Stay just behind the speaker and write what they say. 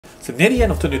So near the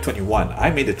end of 2021,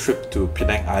 I made a trip to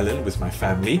Penang Island with my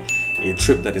family, a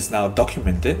trip that is now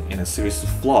documented in a series of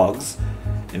vlogs.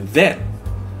 And then,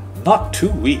 not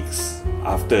 2 weeks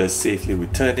after safely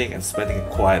returning and spending a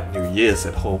quiet New Year's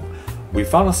at home, we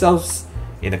found ourselves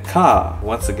in a car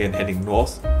once again heading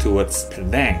north towards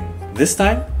Penang. This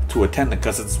time to attend a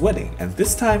cousin's wedding, and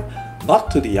this time not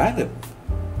to the island,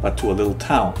 but to a little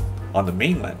town on the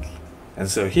mainland. And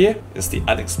so here is the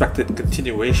unexpected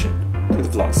continuation to the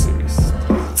vlog series.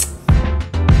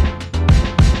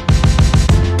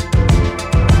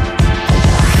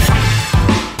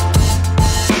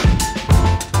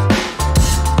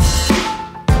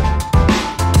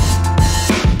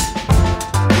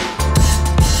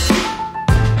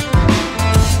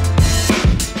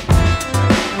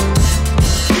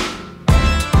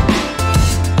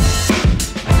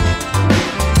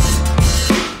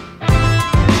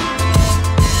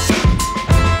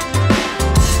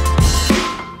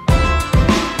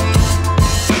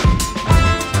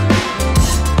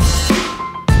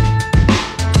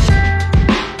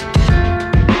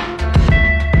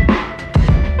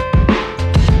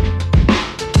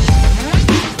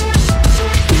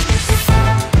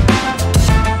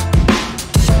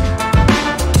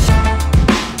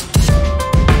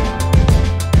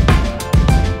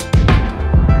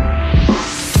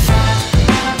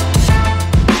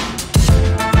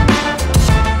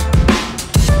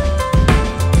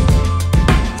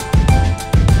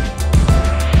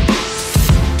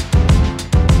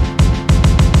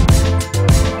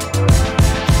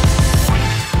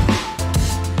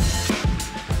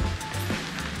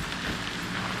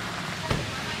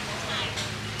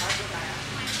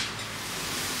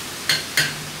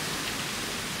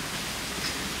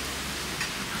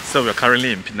 So we're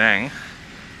currently in Penang,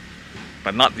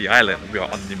 but not the island. We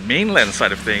are on the mainland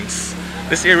side of things.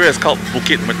 This area is called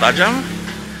Bukit Mertajam.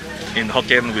 In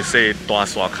Hokkien we say Toa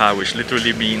Swaka, which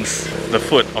literally means the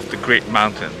foot of the Great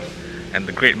Mountain. And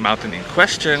the Great Mountain in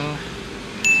question,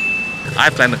 I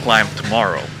plan to climb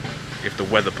tomorrow, if the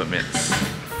weather permits.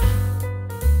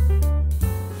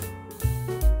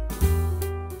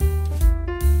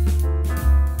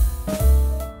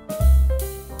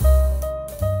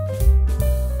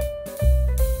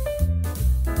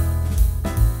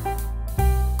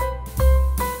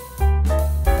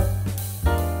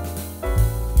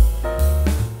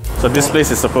 So this place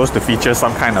is supposed to feature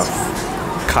some kind of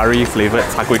curry flavored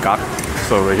char kway teow.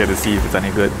 So we're here to see if it's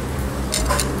any good.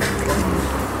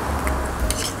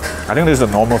 I think this is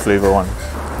a normal flavor one.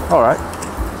 Alright.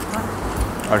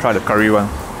 I'll try the curry one.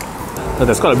 So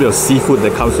there's quite a bit of seafood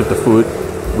that comes with the food,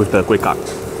 with the kway teow.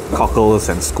 Cockles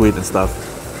and squid and stuff.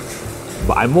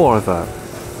 But I'm more of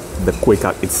the kway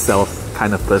teow itself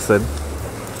kind of person.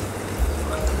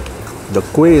 The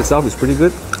kway itself is pretty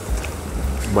good,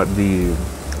 but the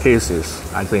taste is,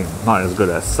 I think, not as good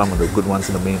as some of the good ones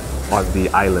in the main on the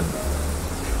island.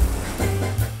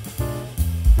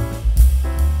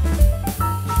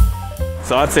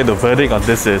 So I'd say the verdict on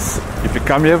this is, if you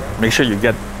come here, make sure you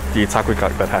get the char kway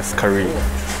teow that has curry.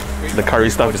 The curry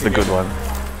stuff is the good one.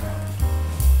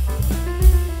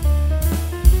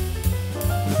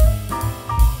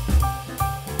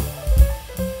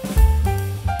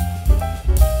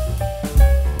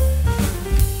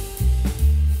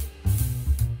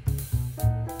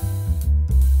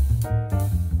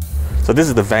 So this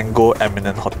is the Van Gogh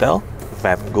Eminent Hotel,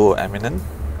 Van Gogh Eminent.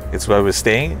 It's where we're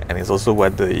staying, and it's also where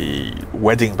the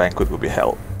wedding banquet will be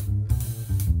held.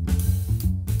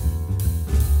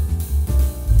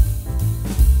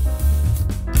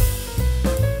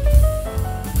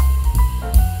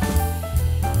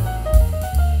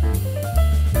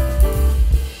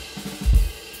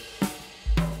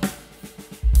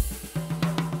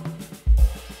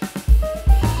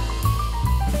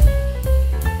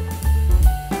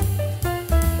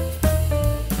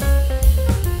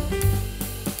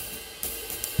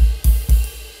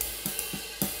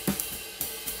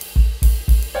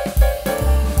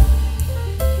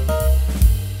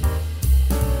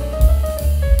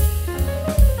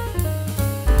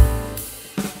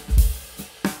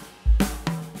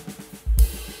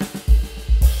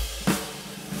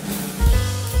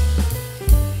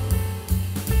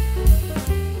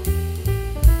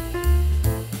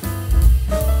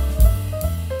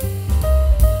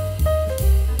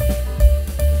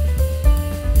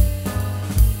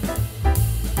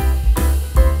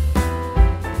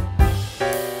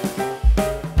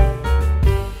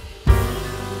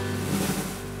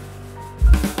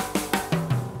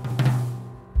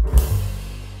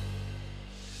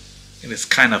 And it's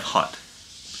kind of hot.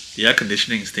 The air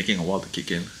conditioning is taking a while to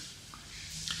kick in.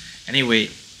 Anyway,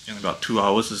 in about 2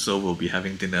 hours or so, we'll be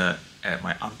having dinner at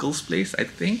my uncle's place, I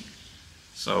think.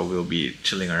 So we'll be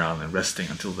chilling around and resting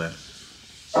until then.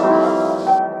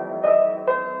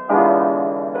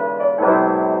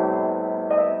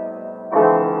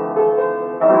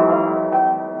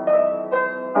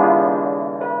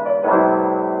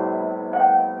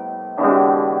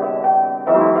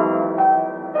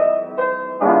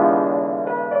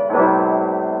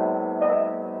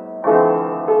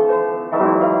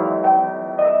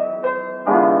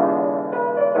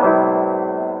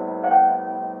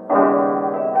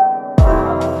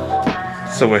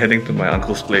 So we're heading to my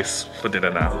uncle's place for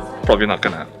dinner now. Probably not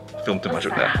gonna film too much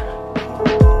of that.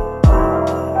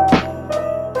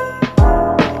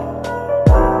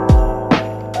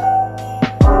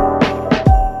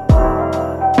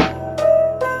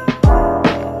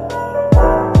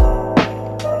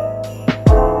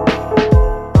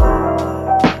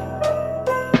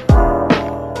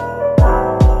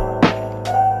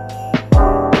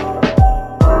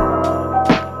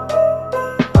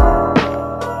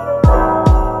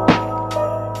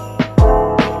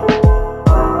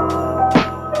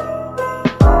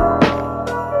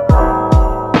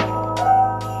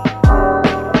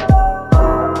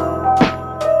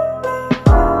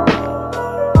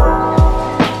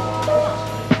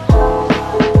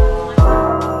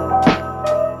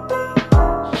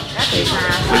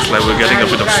 Looks like we're getting a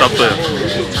bit of supper.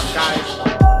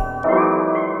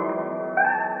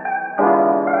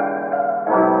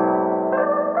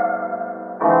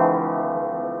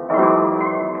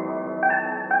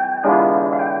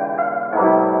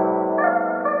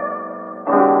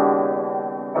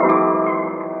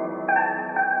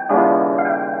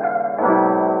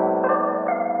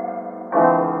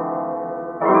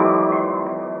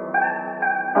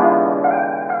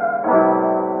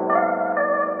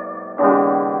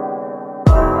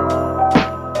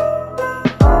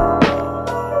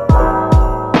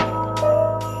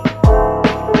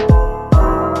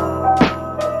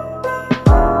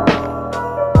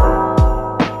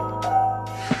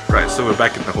 So we're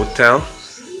back in the hotel.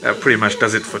 That pretty much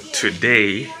does it for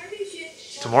today.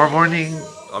 Tomorrow morning,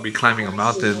 I'll be climbing a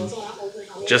mountain,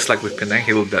 just like with Penang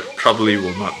Hill, that probably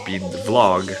will not be in the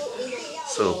vlog.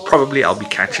 So probably I'll be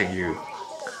catching you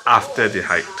after the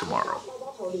hike tomorrow.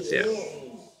 So yeah.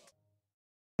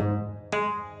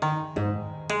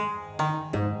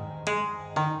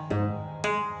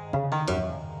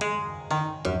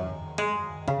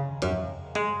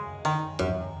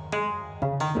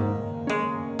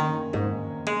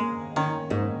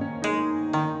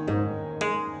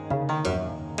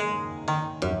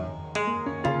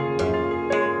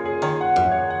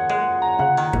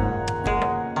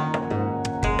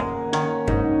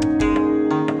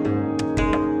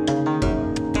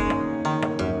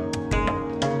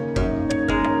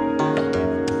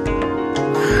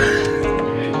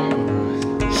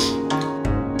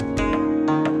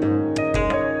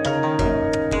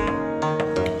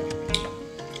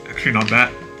 Actually not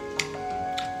bad.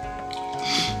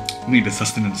 Need the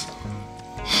sustenance.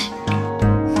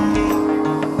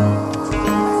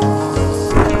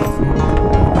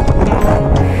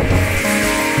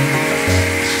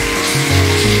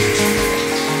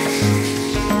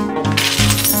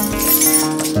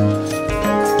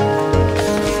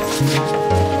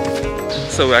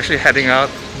 So we're actually heading out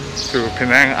to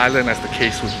Penang Island, as the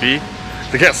case would be,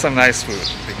 to get some nice food,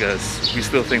 because we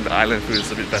still think the island food is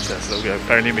a bit better. So we are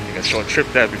apparently making a short trip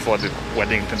there before the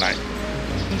wedding tonight.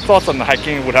 Thoughts on the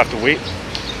hiking would have to wait.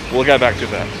 We'll get back to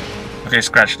that. Okay,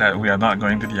 scratch that. We are not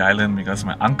going to the island because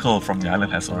my uncle from the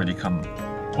island has already come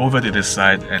over to this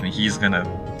side and he's gonna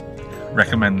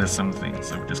recommend us something.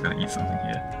 So we're just gonna eat something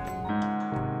here.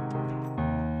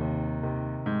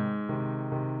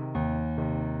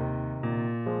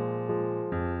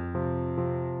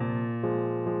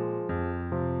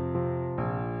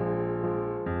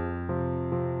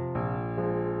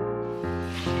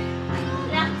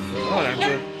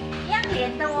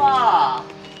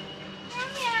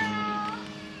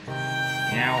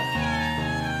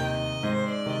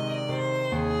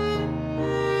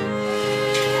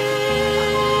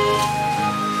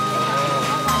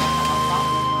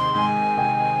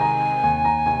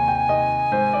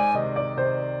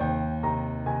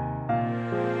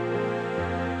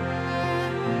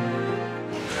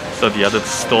 So the other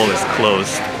stall is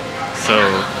closed. So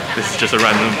this is just a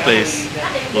random place.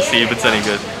 We'll see if it's any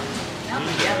good.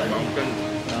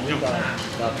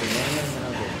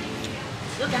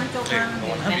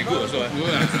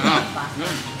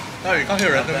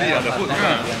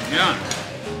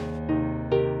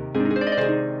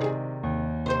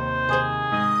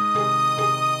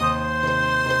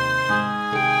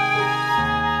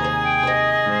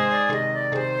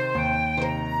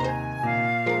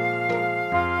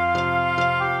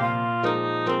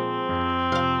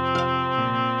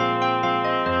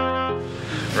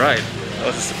 Right, that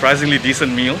was a surprisingly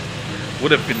decent meal.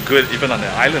 Would have been good even on the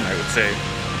island, I would say.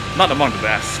 Not among the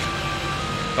best,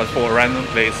 but for a random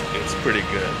place, it's pretty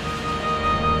good.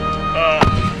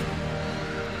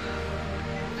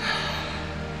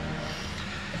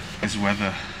 This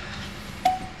weather.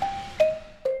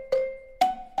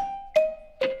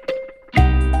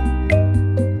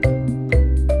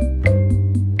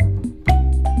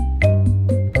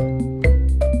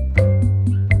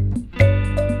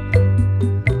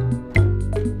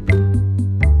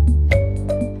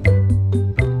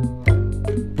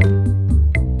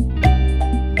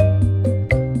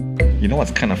 You know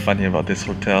what's kind of funny about this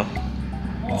hotel?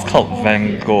 It's called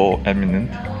Van Gogh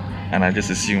Eminent, and I just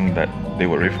assumed that they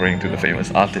were referring to the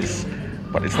famous artist,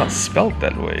 but it's not spelled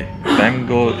that way. Van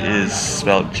Gogh is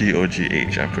spelled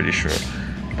G-O-G-H, I'm pretty sure,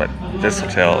 but this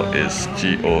hotel is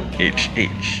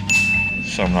G-O-H-H,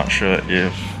 so I'm not sure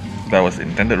if that was the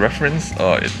intended reference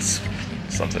or it's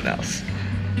something else.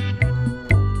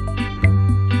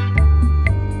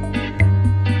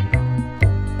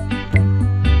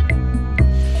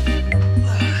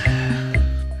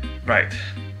 Right,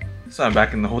 so I'm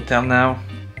back in the hotel now.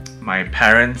 My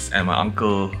parents and my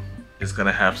uncle is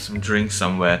gonna have some drinks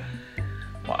somewhere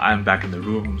while I'm back in the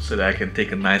room so that I can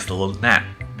take a nice little nap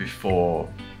before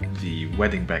the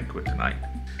wedding banquet tonight.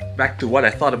 Back to what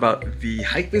I thought about the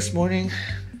hike this morning.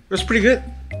 It was pretty good.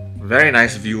 Very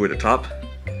nice view at the top.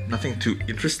 Nothing too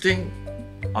interesting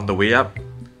on the way up,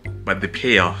 but the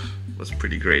payoff was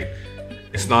pretty great.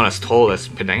 It's not as tall as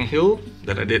Penang Hill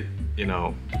that I did,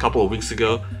 a couple of weeks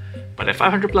ago, but at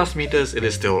 500 plus meters, it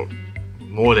is still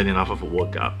more than enough of a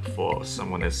workout for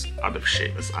someone as out of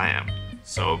shape as I am.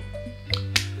 So,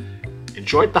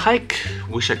 enjoyed the hike.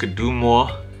 Wish I could do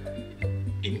more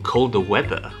in colder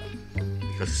weather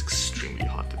because it's extremely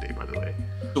hot today, by the way.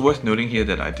 It's worth noting here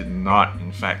that I did not,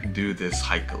 in fact, do this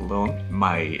hike alone.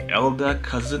 My elder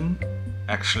cousin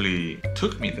actually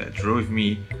took me there, drove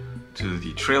me to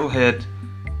the trailhead,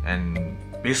 and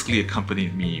basically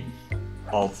accompanied me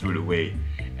all through the way.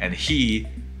 And he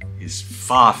is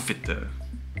far fitter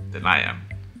than I am.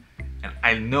 And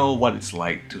I know what it's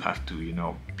like to have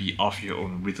to, be off your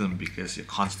own rhythm because you're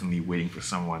constantly waiting for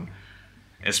someone,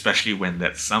 especially when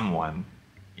that someone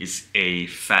is A,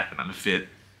 fat and unfit,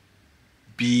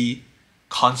 B,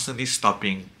 constantly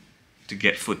stopping to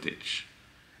get footage.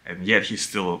 And yet he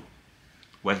still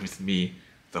went with me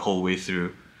the whole way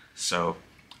through. So,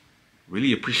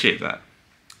 really appreciate that.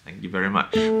 Thank you very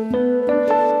much.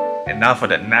 And now for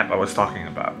that nap I was talking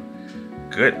about.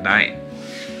 Good night.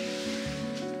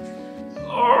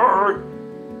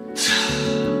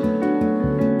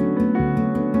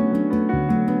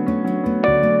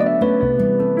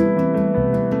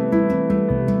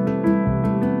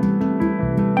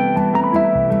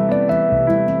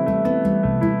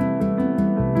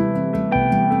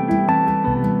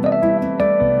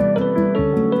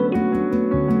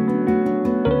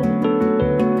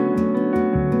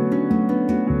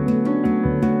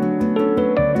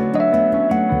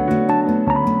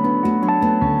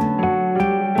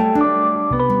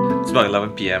 It's about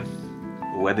 11 PM.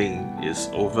 The wedding is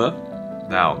over.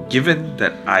 Now, given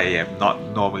that I am not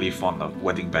normally fond of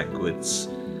wedding banquets,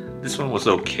 this one was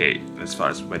okay as far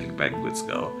as wedding banquets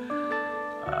go.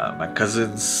 My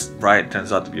cousin's bride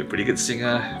turns out to be a pretty good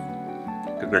singer.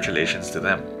 Congratulations to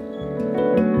them.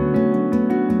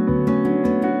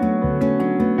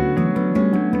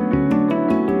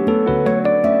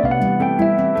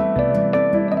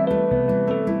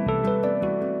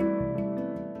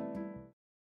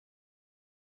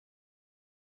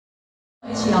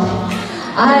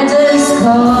 I just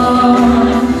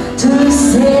called to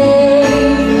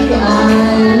say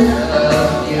I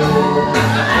love you.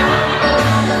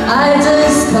 I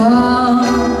just called